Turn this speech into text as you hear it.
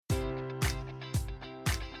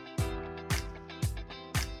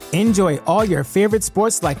Enjoy all your favorite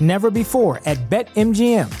sports like never before at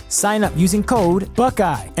BetMGM. Sign up using code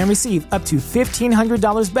Buckeye and receive up to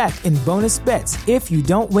 $1,500 back in bonus bets if you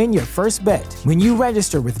don't win your first bet. When you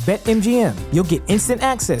register with BetMGM, you'll get instant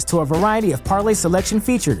access to a variety of parlay selection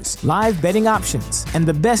features, live betting options, and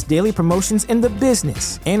the best daily promotions in the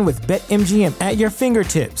business. And with BetMGM at your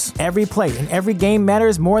fingertips, every play and every game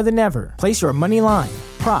matters more than ever. Place your money line,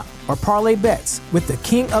 prop, or parlay bets with the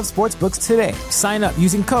king of sportsbooks today. Sign up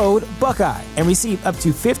using code Buckeye and receive up to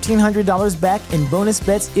 $1,500 back in bonus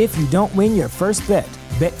bets if you don't win your first bet.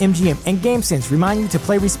 BetMGM and GameSense remind you to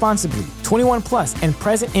play responsibly. 21 plus and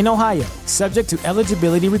present in Ohio, subject to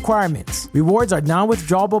eligibility requirements. Rewards are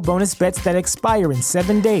non-withdrawable bonus bets that expire in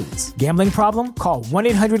 7 days. Gambling problem? Call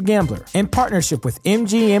 1-800-GAMBLER. In partnership with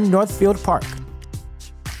MGM Northfield Park.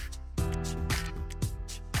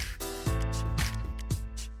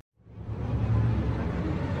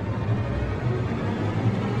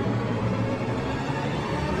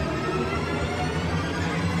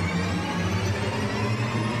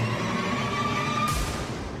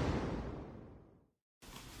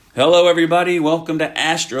 Hello, everybody. Welcome to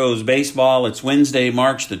Astros Baseball. It's Wednesday,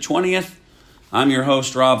 March the 20th. I'm your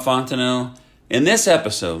host, Rob Fontenot. In this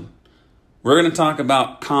episode, we're going to talk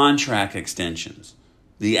about contract extensions.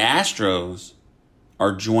 The Astros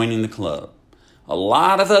are joining the club. A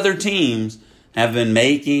lot of other teams have been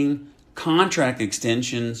making contract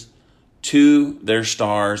extensions to their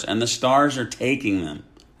stars, and the stars are taking them.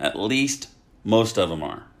 At least most of them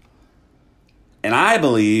are. And I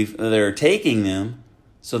believe they're taking them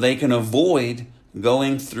so they can avoid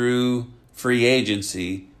going through free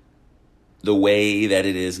agency the way that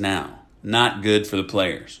it is now. Not good for the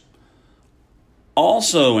players.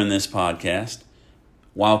 Also in this podcast,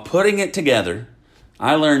 while putting it together,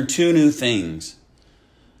 I learned 2 new things.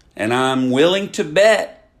 And I'm willing to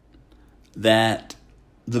bet that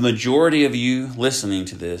the majority of you listening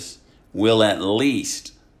to this will at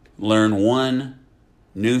least learn 1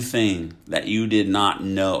 new thing that you did not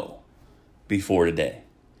know before today.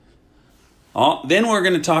 Then we're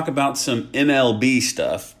going to talk about some MLB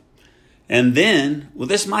stuff. And then, well,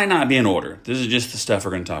 this might not be in order. This is just the stuff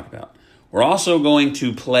we're going to talk about. We're also going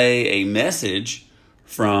to play a message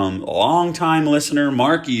from longtime listener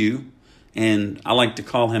Mark Yu, and I like to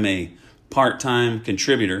call him a part-time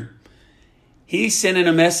contributor. He sent in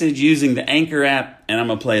a message using the Anchor app, and I'm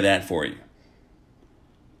going to play that for you.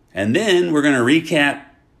 And then we're going to recap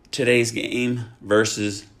today's game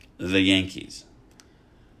versus the Yankees.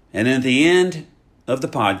 And at the end of the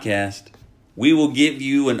podcast, we will give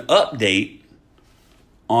you an update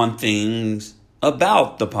on things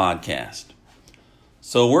about the podcast.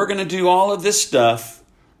 So we're going to do all of this stuff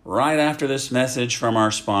right after this message from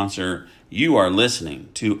our sponsor. You are listening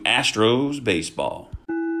to Astros Baseball.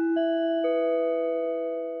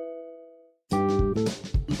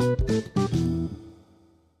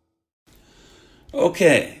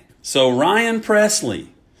 Okay, so Ryan Pressly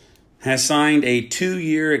has signed a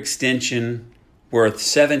 2-year extension worth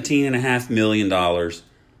 $17.5 million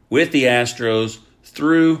with the Astros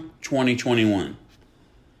through 2021.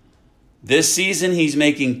 This season, he's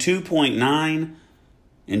making $2.9.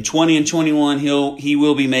 In 20 and 21, he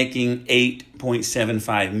will be making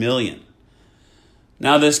 $8.75 million.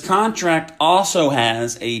 Now, this contract also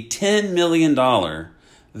has a $10 million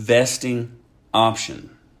vesting option.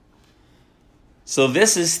 So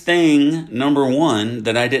this is thing number 1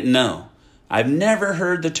 that I didn't know. I've never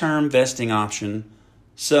heard the term vesting option,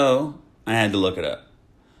 so I had to look it up.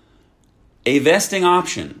 A vesting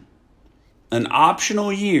option, an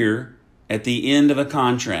optional year at the end of a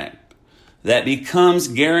contract that becomes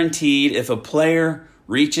guaranteed if a player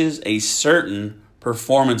reaches a certain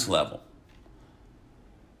performance level.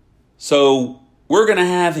 So we're going to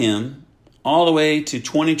have him all the way to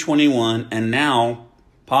 2021 and now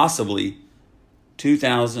possibly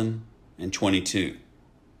 2022.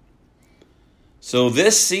 So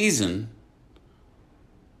this season,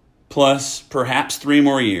 plus perhaps 3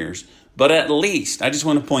 more years, but at least, I just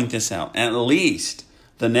want to point this out, at least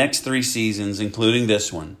the next 3 seasons, including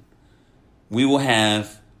this one, we will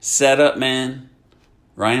have setup man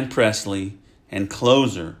Ryan Pressly and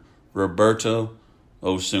closer Roberto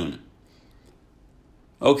Osuna.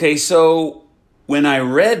 Okay, so when I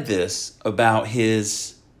read this about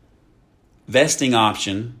his vesting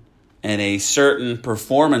option and a certain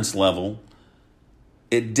performance level,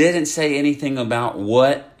 it didn't say anything about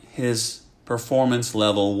what his performance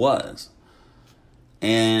level was.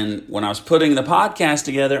 And when I was putting the podcast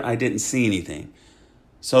together, I didn't see anything.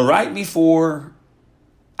 So right before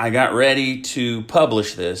I got ready to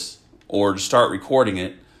publish this or to start recording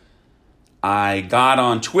it, I got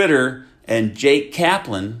on Twitter And Jake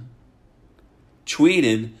Kaplan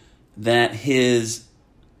tweeted that his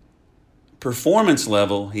performance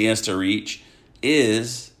level he has to reach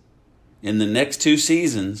is in the next 2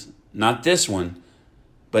 seasons, not this one,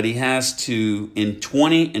 but he has to, in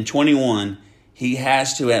 20 and 21, he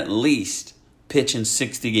has to at least pitch in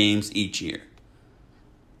 60 games each year.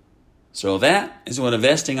 So that is what a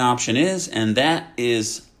vesting option is, and that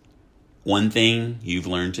is one thing you've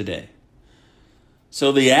learned today.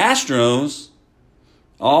 So the Astros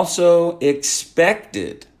also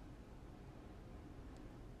expected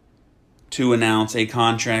to announce a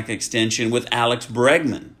contract extension with Alex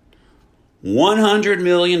Bregman. $100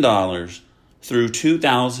 million through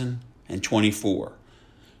 2024.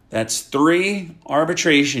 That's 3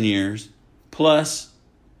 arbitration years plus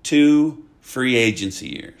 2 free agency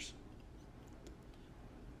years.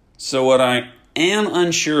 So what I am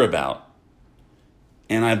unsure about,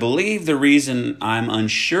 and I believe the reason I'm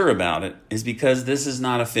unsure about it is because this is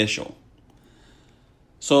not official.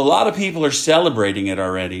 So a lot of people are celebrating it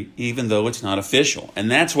already, even though it's not official.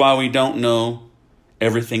 And that's why we don't know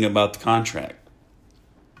everything about the contract.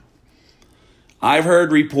 I've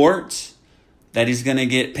heard reports that he's going to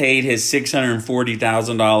get paid his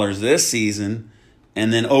 $640,000 this season,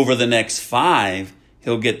 and then over the next 5,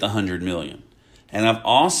 he'll get the $100 million. And I've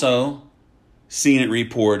also seen it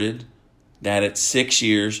reported that it's 6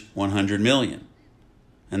 years, $100 million.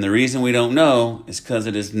 And the reason we don't know is because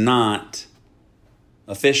it is not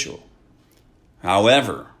official.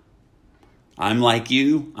 However, I'm like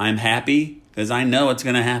you. I'm happy because I know it's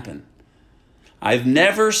going to happen. I've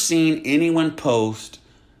never seen anyone post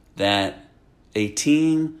that a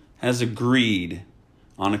team has agreed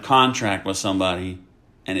on a contract with somebody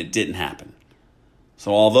and it didn't happen.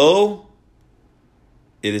 So although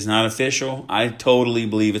it is not official, I totally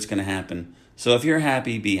believe it's going to happen. So if you're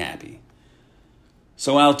happy, be happy.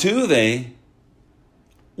 So Altuve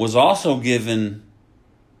was also given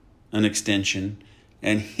an extension,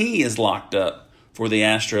 and he is locked up for the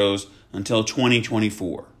Astros until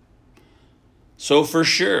 2024. So for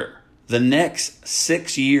sure, the next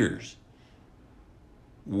 6 years,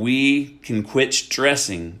 we can quit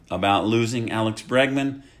stressing about losing Alex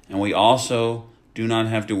Bregman, and we also do not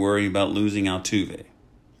have to worry about losing Altuve.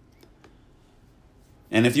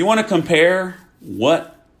 And if you want to compare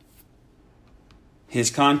what his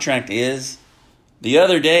contract is, the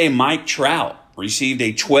other day Mike Trout received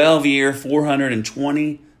a 12-year,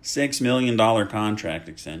 $426 million contract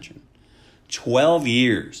extension. 12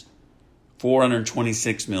 years,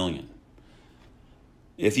 $426 million.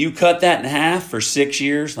 If you cut that in half for 6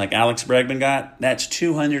 years, like Alex Bregman got, that's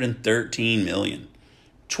 $213 million.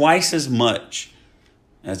 Twice as much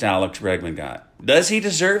as Alex Bregman got. Does he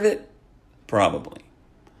deserve it? Probably.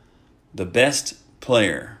 The best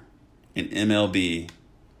player in MLB,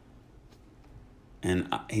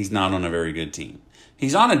 and he's not on a very good team.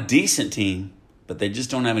 He's on a decent team, but they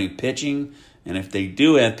just don't have any pitching, and if they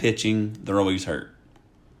do have pitching, they're always hurt.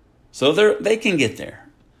 So they can get there.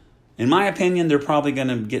 In my opinion, they're probably going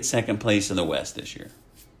to get second place in the West this year.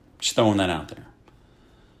 Just throwing that out there.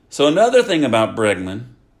 So another thing about Bregman,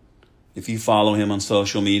 if you follow him on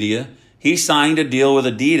social media, he signed a deal with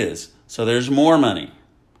Adidas, so there's more money.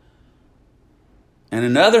 And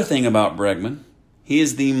another thing about Bregman, he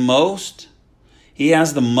has the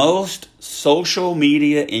most social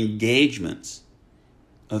media engagements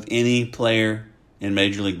of any player in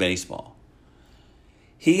Major League Baseball.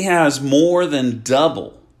 He has more than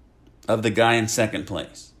double of the guy in second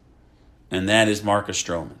place, and that is Marcus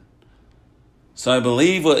Stroman. So I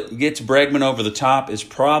believe what gets Bregman over the top is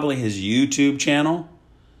probably his YouTube channel.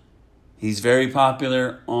 He's very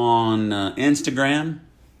popular on Instagram.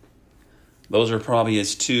 Those are probably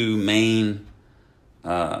his 2 main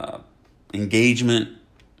engagement,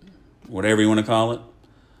 whatever you want to call it.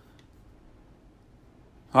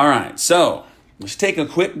 All right, so let's take a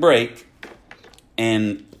quick break,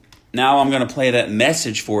 and now I'm going to play that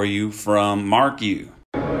message for you from Mark Yu.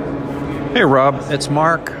 Hey Rob, it's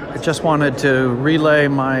Mark. I just wanted to relay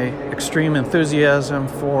my extreme enthusiasm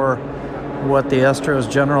for what the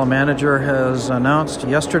Astros general manager has announced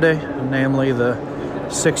yesterday, namely the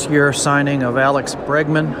 6-year signing of Alex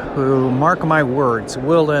Bregman, who, mark my words,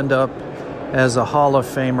 will end up as a Hall of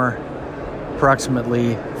Famer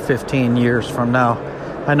approximately 15 years from now.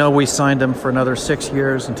 I know we signed him for another 6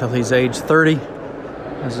 years until he's age 30.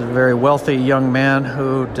 He's a very wealthy young man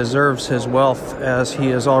who deserves his wealth, as he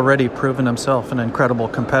has already proven himself an incredible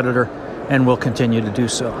competitor and will continue to do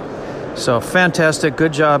so. So fantastic.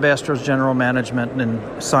 Good job, Astros general management, in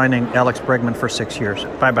signing Alex Bregman for 6 years.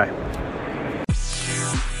 Bye-bye.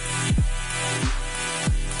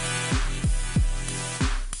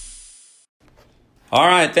 All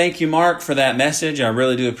right, thank you, Mark, for that message. I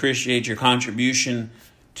really do appreciate your contribution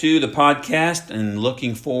to the podcast and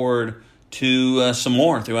looking forward to some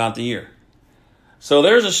more throughout the year. So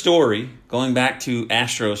there's a story, going back to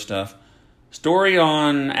Astros stuff, story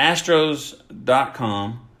on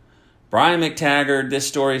Astros.com. Brian McTaggart, this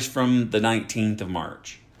story is from the 19th of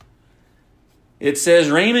March. It says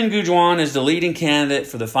Raymond Gujuan is the leading candidate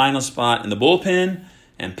for the final spot in the bullpen,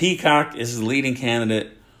 and Peacock is the leading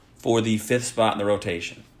candidate for the 5th spot in the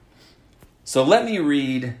rotation. So let me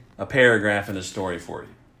read a paragraph in the story for you.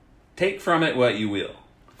 Take from it what you will.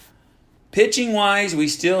 Pitching-wise, we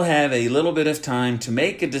still have a little bit of time to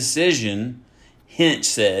make a decision, Hinch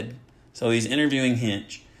said. So he's interviewing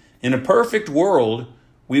Hinch. In a perfect world,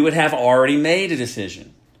 we would have already made a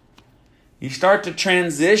decision. You start to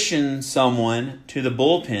transition someone to the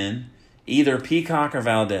bullpen, either Peacock or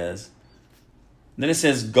Valdez. Then it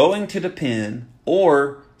says going to the pen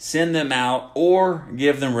or send them out, or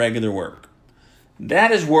give them regular work. That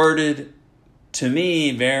is worded, to me,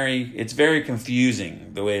 it's very confusing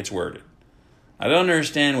the way it's worded. I don't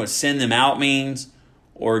understand what send them out means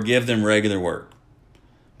or give them regular work.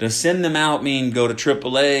 Does send them out mean go to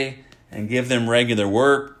AAA and give them regular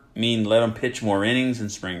work, mean let them pitch more innings in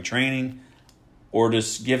spring training? Or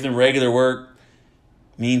does give them regular work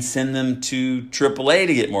mean send them to AAA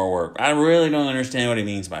to get more work? I really don't understand what he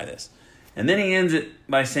means by this. And then he ends it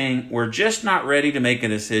by saying, we're just not ready to make a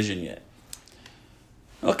decision yet.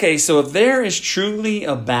 Okay, so if there is truly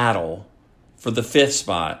a battle for the 5th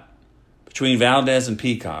spot between Valdez and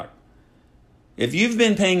Peacock, if you've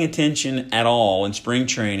been paying attention at all in spring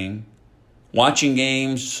training, watching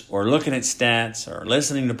games or looking at stats or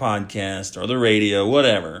listening to podcasts or the radio,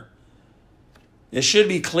 whatever, it should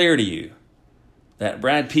be clear to you that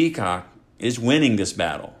Brad Peacock is winning this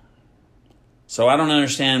battle. So I don't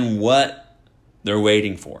understand what they're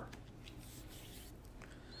waiting for.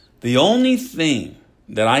 The only thing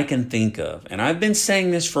that I can think of, and I've been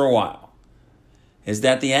saying this for a while, is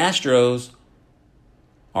that the Astros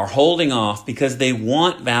are holding off because they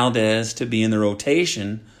want Valdez to be in the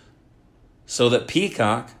rotation so that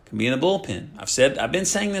Peacock can be in the bullpen. I've been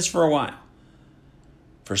saying this for a while.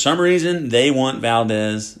 For some reason, they want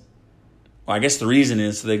Valdez. Well, I guess the reason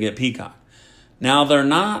is so they get Peacock. Now,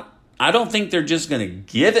 I don't think they're just going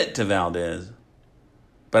to give it to Valdez,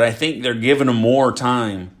 but I think they're giving him more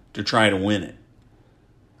time to try to win it.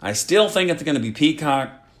 I still think it's going to be Peacock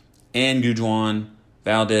and Gujuan,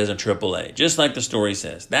 Valdez, and AAA, just like the story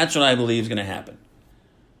says. That's what I believe is going to happen.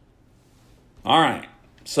 All right,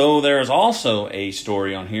 so there's also a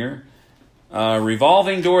story on here,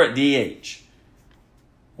 revolving door at DH.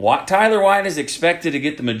 Tyler White is expected to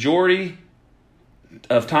get the majority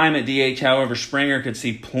of time at DH. However, Springer could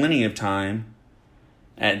see plenty of time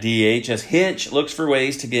at DH as Hinch looks for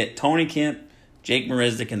ways to get Tony Kemp, Jake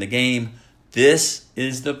Marisnick in the game. This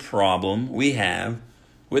is the problem we have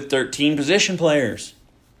with 13 position players.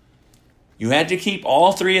 You had to keep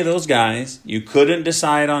all 3 of those guys. You couldn't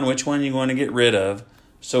decide on which one you want to get rid of.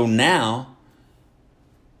 So now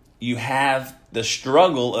you have the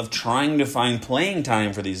struggle of trying to find playing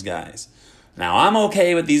time for these guys. Now, I'm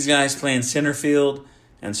okay with these guys playing center field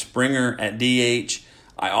and Springer at DH.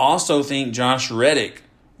 I also think Josh Reddick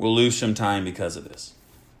will lose some time because of this.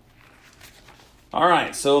 All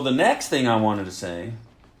right, so the next thing I wanted to say,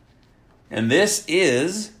 and this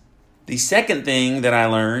is the second thing that I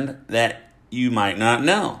learned that you might not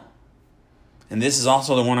know. And this is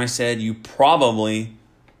also the one I said you probably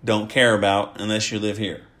don't care about unless you live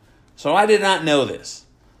here. So I did not know this.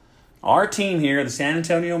 Our team here, the San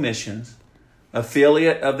Antonio Missions,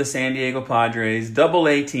 affiliate of the San Diego Padres,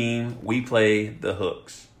 AA team, we play the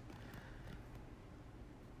Hooks.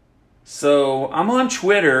 So I'm on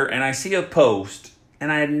Twitter and I see a post and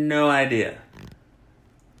I had no idea.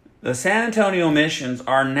 The San Antonio Missions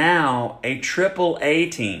are now a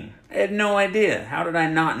AAA team. I had no idea. How did I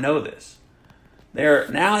not know this? They're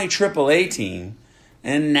now a AAA team,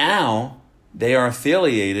 and now they are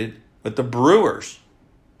affiliated with the Brewers,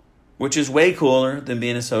 which is way cooler than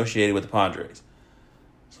being associated with the Padres.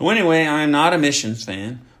 So anyway, I'm not a Missions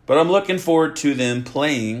fan, but I'm looking forward to them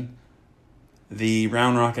playing the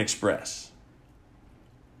Round Rock Express.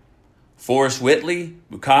 Forrest Whitley,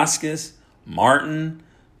 Bukauskas, Martin,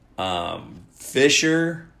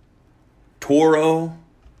 Fisher, Toro,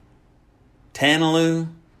 Tanalou,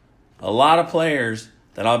 a lot of players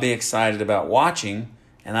that I'll be excited about watching,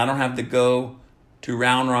 and I don't have to go to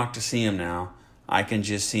Round Rock to see them now. I can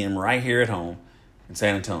just see them right here at home in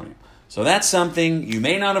San Antonio. So that's something you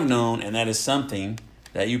may not have known, and that is something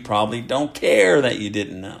that you probably don't care that you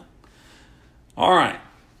didn't know. All right,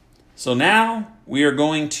 so now we are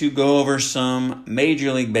going to go over some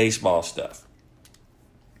Major League Baseball stuff.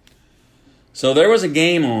 So there was a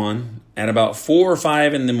game on at about 4 or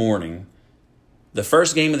 5 in the morning. The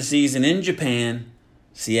first game of the season in Japan,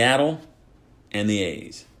 Seattle and the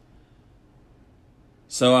A's.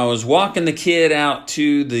 So I was walking the kid out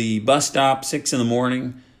to the bus stop, 6 in the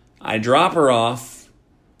morning. I drop her off,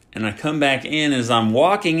 and I come back in. As I'm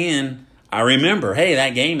walking in, I remember, hey, that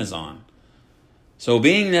game is on. So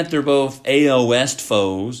being that they're both AL West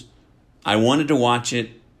foes, I wanted to watch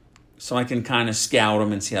it so I can kind of scout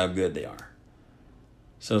them and see how good they are.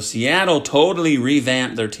 So Seattle totally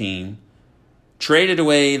revamped their team, traded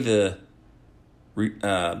away the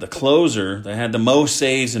closer that had the most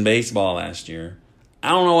saves in baseball last year. I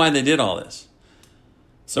don't know why they did all this.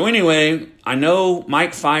 So anyway, I know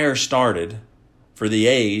Mike Fiers started for the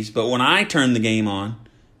A's, but when I turned the game on,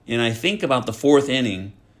 and I think about the 4th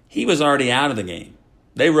inning, he was already out of the game.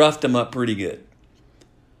 They roughed him up pretty good.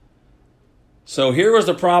 So here was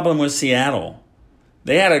the problem with Seattle.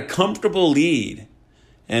 They had a comfortable lead,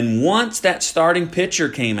 and once that starting pitcher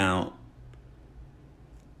came out,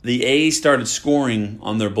 the A's started scoring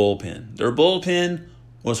on their bullpen. Their bullpen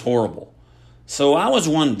was horrible. So I was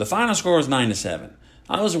wondering, the final score was 9-7.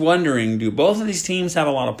 I was wondering, do both of these teams have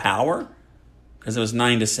a lot of power? Because it was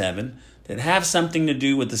 9-7. Did it have something to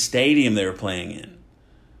do with the stadium they were playing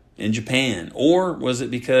in Japan? Or was it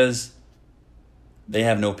because they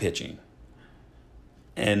have no pitching?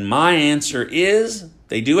 And my answer is,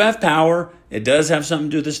 they do have power. It does have something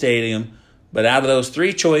to do with the stadium. But out of those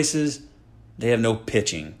 3 choices, they have no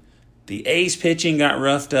pitching. The A's pitching got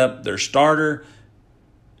roughed up. Their starter,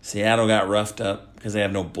 Seattle, got roughed up because they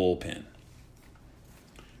have no bullpen.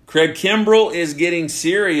 Craig Kimbrell is getting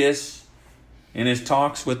serious in his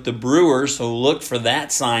talks with the Brewers, so look for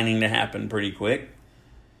that signing to happen pretty quick.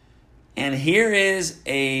 And here is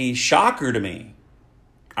a shocker to me.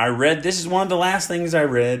 This is one of the last things I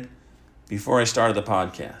read before I started the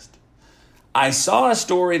podcast. I saw a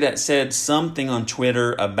story that said something on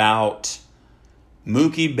Twitter about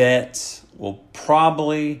Mookie Betts will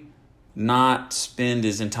probably not spend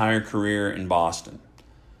his entire career in Boston.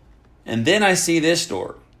 And then I see this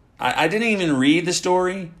story. I didn't even read the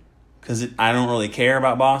story because I don't really care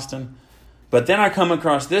about Boston. But then I come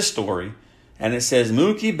across this story, and it says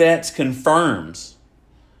Mookie Betts confirms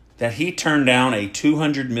that he turned down a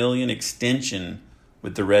 $200 million extension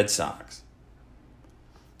with the Red Sox.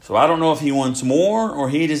 So I don't know if he wants more or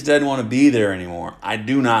he just doesn't want to be there anymore. I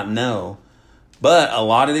do not know. But a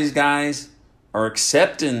lot of these guys are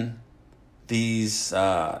accepting these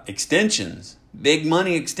extensions, big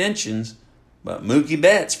money extensions, but Mookie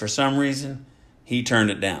Betts, for some reason, he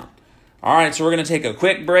turned it down. All right, so we're going to take a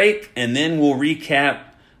quick break, and then we'll recap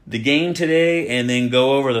the game today and then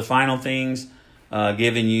go over the final things,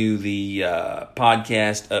 giving you the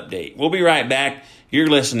podcast update. We'll be right back. You're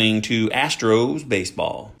listening to Astros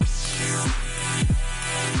Baseball.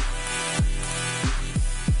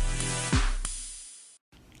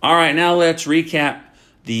 All right, now let's recap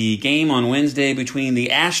the game on Wednesday between the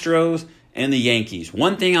Astros and the Yankees.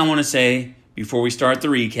 One thing I want to say before we start the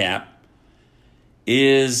recap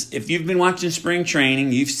is if you've been watching spring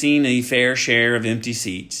training, you've seen a fair share of empty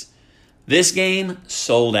seats. This game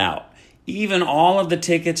sold out. Even all of the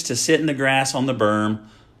tickets to sit in the grass on the berm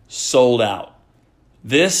sold out.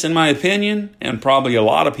 This, in my opinion, and probably a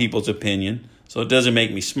lot of people's opinion, so it doesn't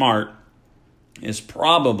make me smart, is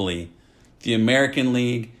probably the American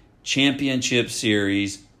League Championship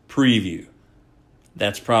Series preview.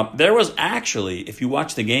 There was actually, if you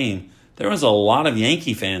watch the game, there was a lot of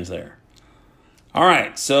Yankee fans there. All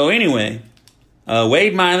right, so anyway,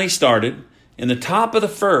 Wade Miley started. In the top of the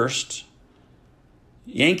first,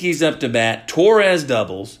 Yankees up to bat, Torres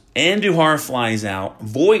doubles, Andujar flies out,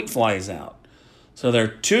 Voit flies out. So there are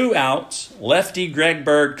 2 outs. Lefty Greg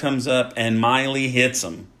Bird comes up, and Miley hits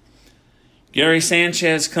him. Gary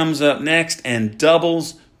Sanchez comes up next and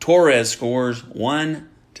doubles. Torres scores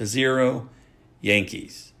 1-0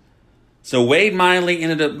 Yankees. So Wade Miley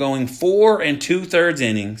ended up going 4 2/3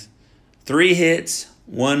 innings, 3 hits,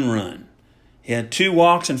 1 run. He had 2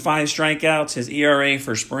 walks and 5 strikeouts. His ERA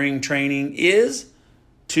for spring training is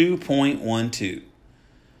 2.12.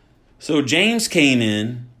 So James came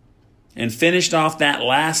in and finished off that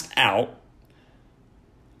last out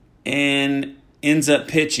and ends up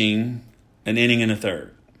pitching an inning and a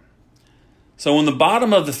third. So in the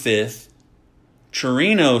bottom of the 5th,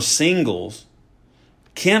 Chirino singles,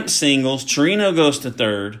 Kemp singles, Chirino goes to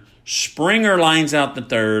third, Springer lines out the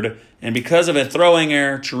third, and because of a throwing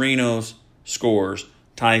error, Chirino scores,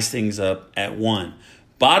 ties things up at 1.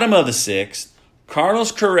 Bottom of the 6th,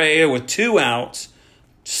 Carlos Correa with 2 outs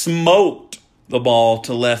smoked the ball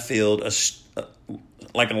to left field,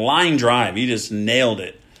 like a line drive. He just nailed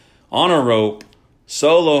it on a rope.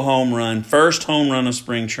 Solo home run, first home run of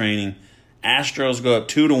spring training. Astros go up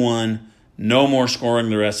 2-1. No more scoring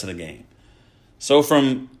the rest of the game. So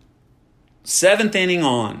from 7th inning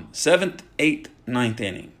on, 7th, 8th, 9th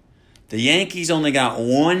inning, the Yankees only got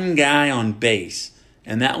one guy on base,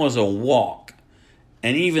 and that was a walk.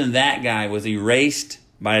 And even that guy was erased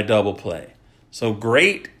by a double play. So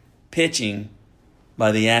great pitching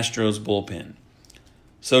by the Astros bullpen.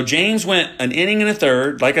 So James went an inning and a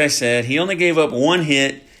third. Like I said, he only gave up one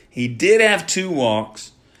hit. He did have 2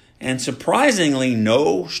 walks, and surprisingly,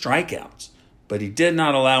 no strikeouts. But he did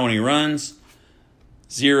not allow any runs.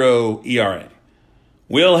 0 ERA.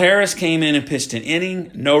 Will Harris came in and pitched an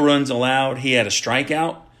inning. No runs allowed. He had a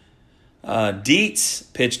strikeout. Dietz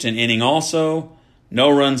pitched an inning also. No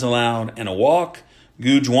runs allowed and a walk.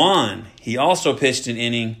 Gujuan, he also pitched an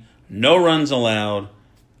inning. No runs allowed.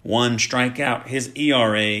 1 strikeout. His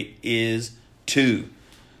ERA is 2.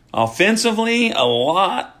 Offensively, a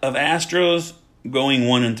lot of Astros going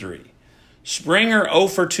 1-3. Springer 0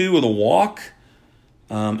 for 2 with a walk.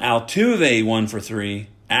 Altuve 1 for 3.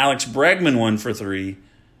 Alex Bregman 1 for 3.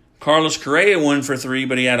 Carlos Correa 1 for 3,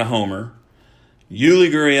 but he had a homer.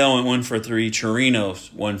 Yuli Gurriel went 1 for 3.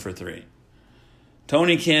 Chirinos 1 for 3.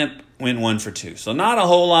 Tony Kemp went 1 for 2. So not a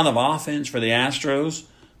whole lot of offense for the Astros,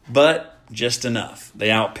 but just enough. They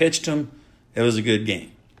outpitched them. It was a good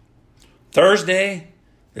game. Thursday,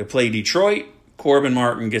 they play Detroit. Corbin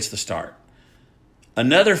Martin gets the start.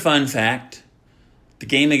 Another fun fact, the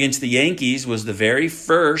game against the Yankees was the very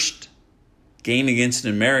first game against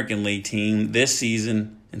an American League team this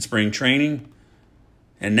season in spring training.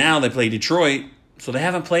 And now they play Detroit, so they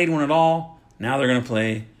haven't played one at all. Now they're going to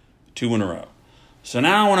play 2 in a row. So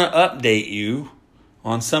now I want to update you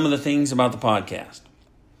on some of the things about the podcast.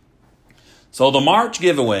 So the March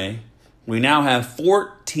giveaway, we now have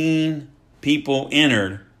 14 people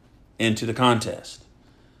entered into the contest.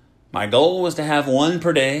 My goal was to have 1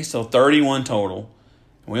 per day, so 31 total.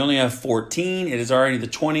 We only have 14. It is already the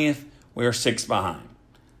 20th. We are 6 behind.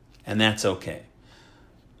 And that's okay.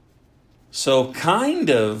 So kind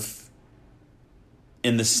of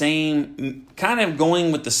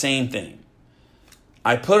going with the same thing.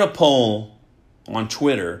 I put a poll on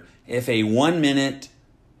Twitter if a 1-minute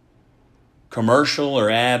commercial or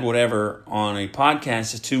ad, whatever, on a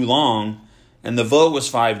podcast is too long, and the vote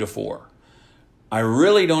was 5-4. I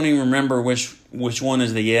really don't even remember which one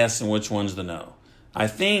is the yes and which one's the no. I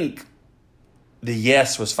think the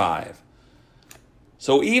yes was 5.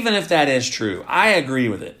 So even if that is true, I agree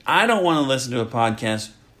with it. I don't want to listen to a podcast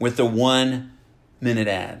with a 1-minute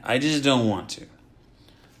ad. I just don't want to.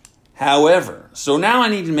 However, so now I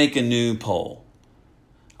need to make a new poll.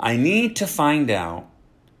 I need to find out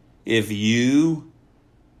if you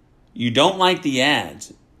don't like the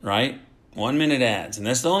ads, right? 1-minute ads. And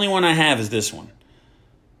that's the only one I have is this one.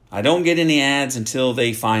 I don't get any ads until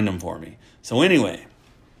they find them for me. So anyway,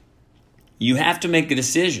 you have to make a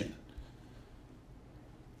decision.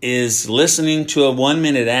 Is listening to a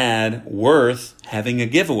 1-minute ad worth having a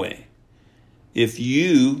giveaway? If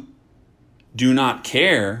you do not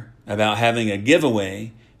care about having a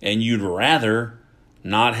giveaway and you'd rather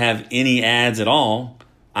not have any ads at all,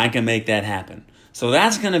 I can make that happen. So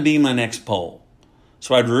that's going to be my next poll.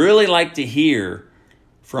 So I'd really like to hear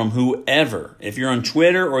from whoever, if you're on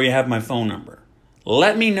Twitter or you have my phone number.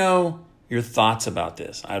 Let me know your thoughts about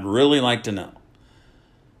this. I'd really like to know.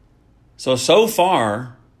 So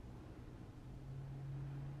far,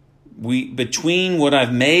 between what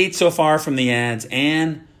I've made so far from the ads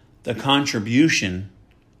and the contribution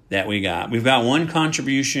that we've got 1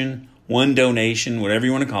 contribution, 1 donation, whatever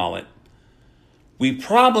you want to call it. We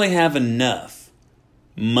probably have enough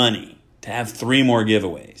money to have 3 more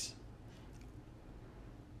giveaways.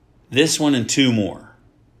 This one and 2 more.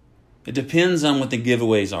 It depends on what the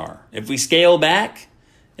giveaways are. If we scale back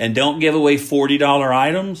and don't give away $40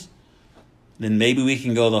 items, then maybe we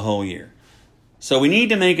can go the whole year. So we need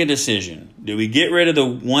to make a decision. Do we get rid of the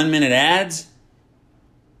 1-minute ads?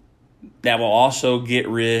 That will also get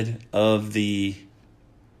rid of the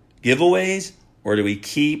giveaways? Or do we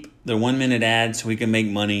keep the 1-minute ads so we can make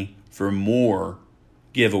money for more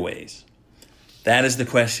giveaways? That is the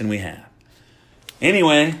question we have.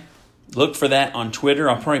 Anyway, look for that on Twitter.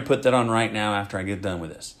 I'll probably put that on right now after I get done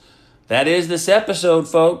with this. That is this episode,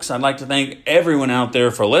 folks. I'd like to thank everyone out there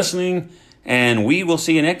for listening, and we will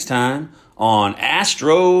see you next time on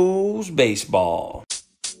Astros Baseball.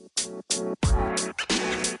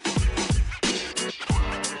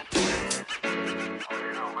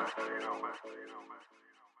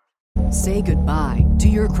 say goodbye to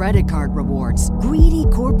your credit card rewards. Greedy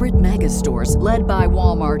corporate mega stores, led by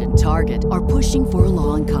Walmart and Target, are pushing for a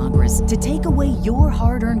law in Congress to take away your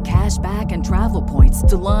hard-earned cash back and travel points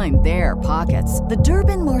to line their pockets. The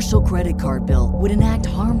Durbin-Marshall credit card bill would enact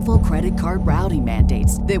harmful credit card routing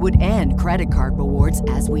mandates that would end credit card rewards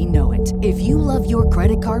as we know it. If you love your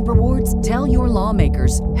credit card rewards, tell your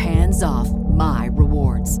lawmakers, hands off my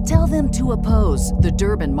rewards. Tell them to oppose the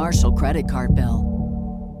Durbin-Marshall credit card bill.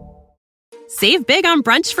 Save big on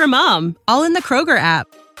brunch for mom, all in the Kroger app.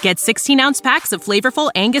 Get 16-ounce packs of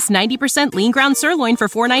flavorful Angus 90% lean ground sirloin for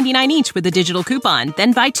 $4.99 each with a digital coupon.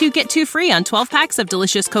 Then buy 2, get 2 free on 12 packs of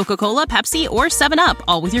delicious Coca-Cola, Pepsi, or 7-Up,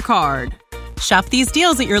 all with your card. Shop these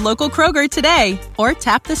deals at your local Kroger today, or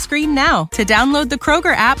tap the screen now to download the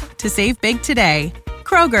Kroger app to save big today.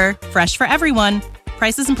 Kroger, fresh for everyone.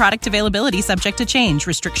 Prices and product availability subject to change.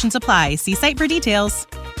 Restrictions apply. See site for details.